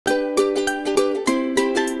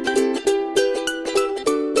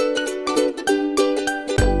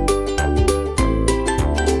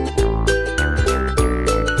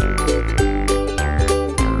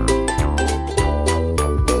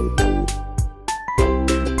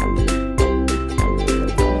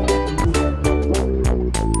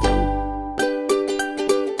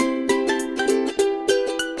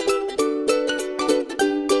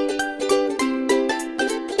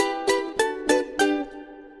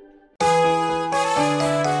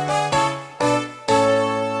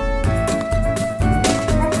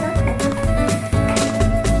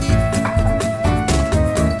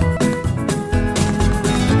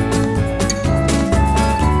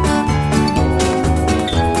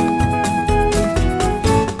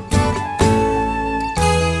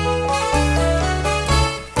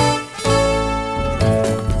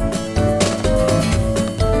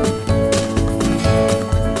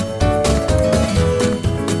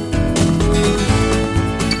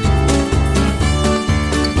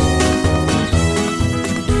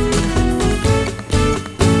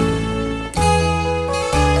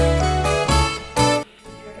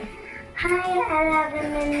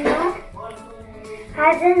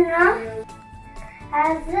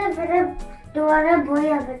Hazır böyle duvara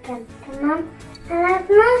boya bakın. Tamam. Evet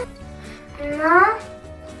mi? Tamam.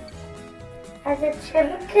 Hazır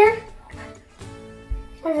çabuk.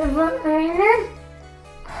 Hazır bakmayın.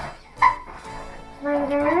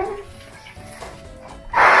 Böyle.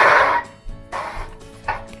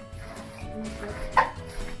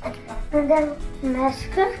 Hadi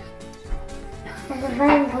meşgul. Hadi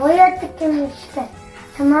ben boya tıkım işte.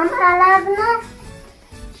 Tamam Allah'ım.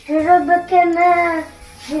 Şuraya bakın.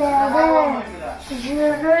 Jere.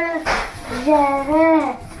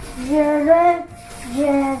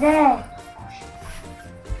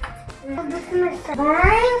 Bakın işte.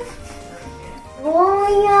 Ben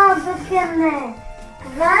boya bakın.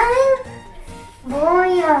 Ben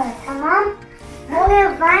boya. Tamam. Boya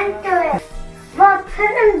ben de.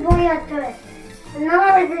 Bakın boya da. Ne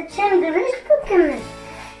oldu şimdi? Bakın.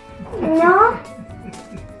 Ya.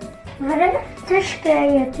 Böyle taşkaya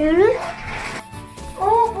yatıyoruz.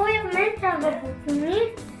 O boya mental bakıyorsunuz.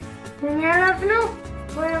 Dünya lafını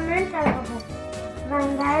boya mental bakıyor. Ben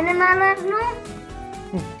benim lafını.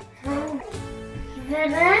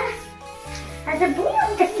 Böyle. Hadi boya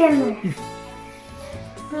bakın.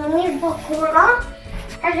 Mini bakura.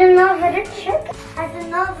 Hadi ne böyle çık.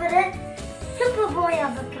 Hadi ne böyle süper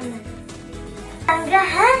boya bakın.Anga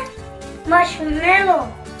marshmallow.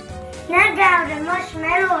 Ne geldi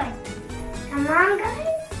marshmallow? Tamam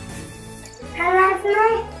guys. Kalasını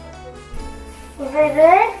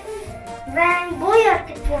ve ben boya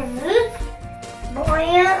tıklanır.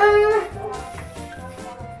 Boya.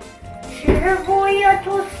 Şurada boya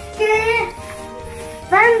tostu.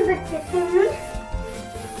 Ben bitirdim.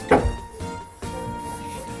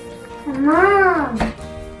 Tamam.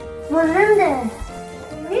 Bunun da.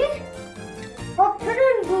 Bakın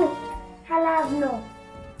bu. Halavno.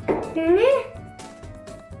 Ini.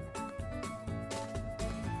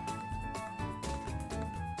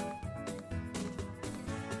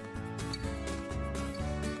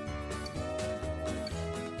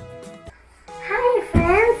 Hi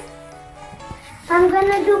friends. I'm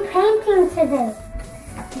gonna do painting today.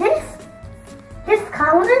 This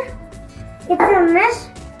color, it's a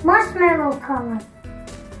marshmallow color.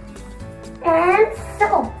 And so,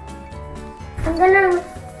 I'm gonna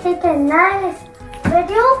take a nice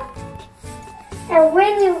video, and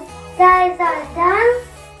when you guys are done,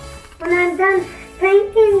 when I'm done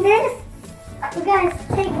painting this, you guys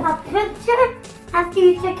take a picture. After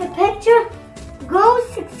you take a picture, go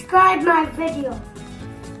subscribe my video.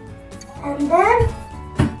 And then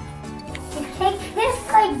you take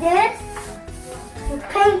this like this, you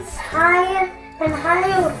paint higher and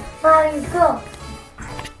higher while you go.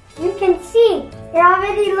 You can see it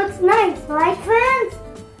already looks nice, right friends?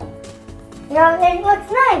 It already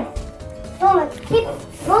looks nice. So let's keep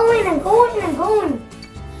going and going and going.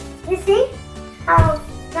 You see how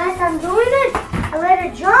nice I'm doing it? I let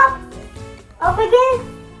it drop. Up again,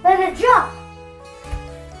 let it drop.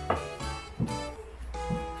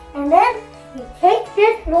 And then you take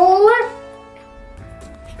this roller,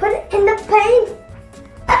 put it in the paint.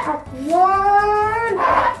 1,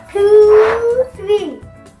 2, 3.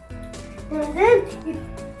 And then you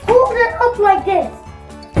hold it up like this.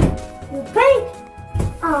 You paint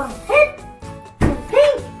on hit and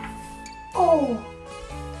paint. Oh.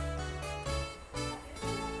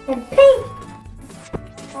 And paint.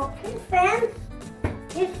 Okay, fans.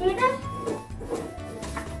 You see that?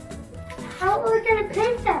 How are we going to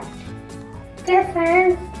paint that? Okay,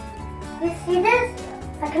 friends. You see this?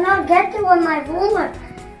 I cannot get to it with my ruler.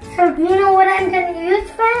 So do you know what I'm going to use,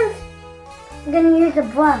 friends? I'm going to use a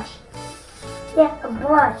brush. Yeah, a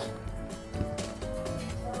brush.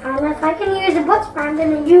 And if I can use a brush, I'm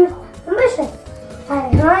going to use the machine. I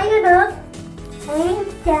line it up.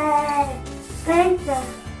 Paint that.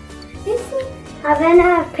 You see? I ran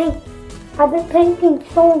out of paint. I've been painting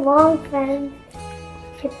so long, friends.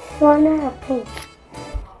 It's run out of paint.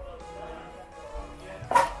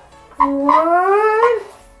 1,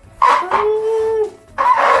 2,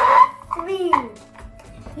 3.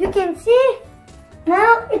 You can see?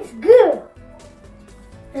 Now it's good.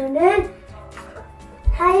 And then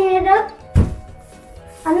tie it up.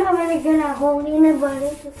 I'm not really good at holding it, but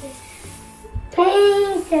it's okay.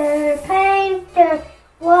 Painter, painter,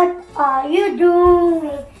 what are you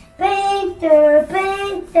doing? Painter,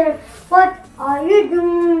 painter, what are you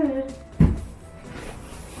doing?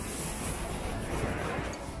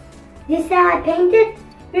 You see how I painted?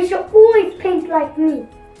 You should always paint like me.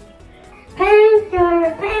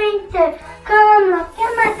 Painter, painter, come look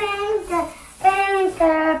at my painter.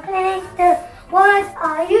 Painter, painter, what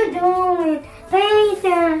are you doing?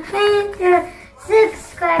 Painter, painter,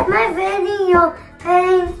 subscribe my video. Painter,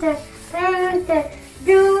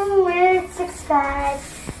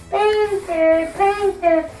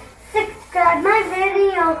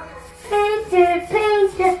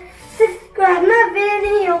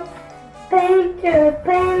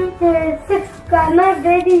 my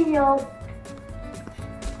video.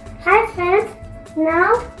 Hi friends,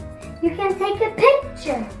 now you can take a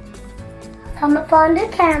picture. Come up on the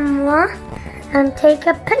camera and take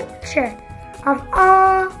a picture of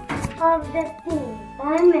all of the things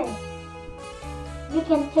I made. You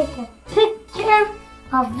can take a picture,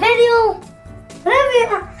 a video,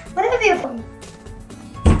 whatever you want.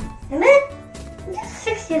 And then, I'm just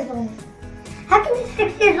 6 years old. How can a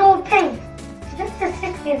 6 years old paint? Just a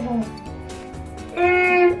 6 years old.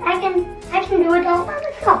 And I can do it all by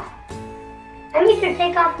myself. I need to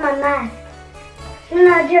take off my mask. And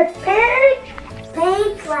I just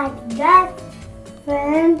paint like that,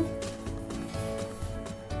 friends.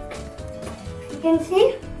 You can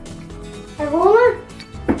see the roller.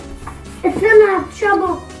 It's gonna have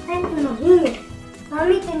trouble painting my here. I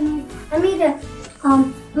need to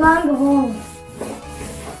line the roller.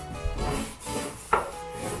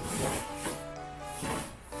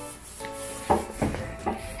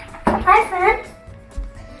 Hi friends.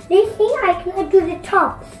 You see, I can do the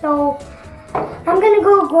top, so I'm gonna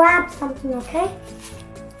go grab something, okay?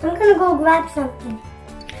 I'm gonna go grab something.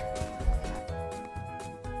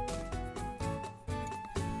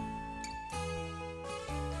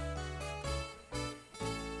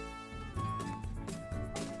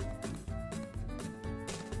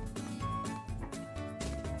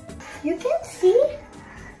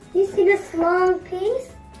 You see this long piece?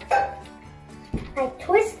 I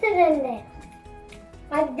twisted in there.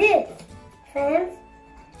 Like this, friends.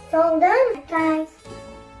 It's all done, guys.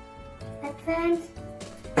 Like friends.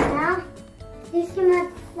 Now, you see my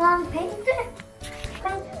long painter?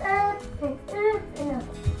 Paint up and up.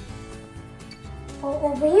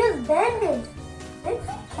 Oh, over here's bending. It's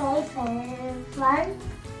okay, friends, right?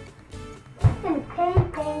 I'm gonna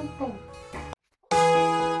paint.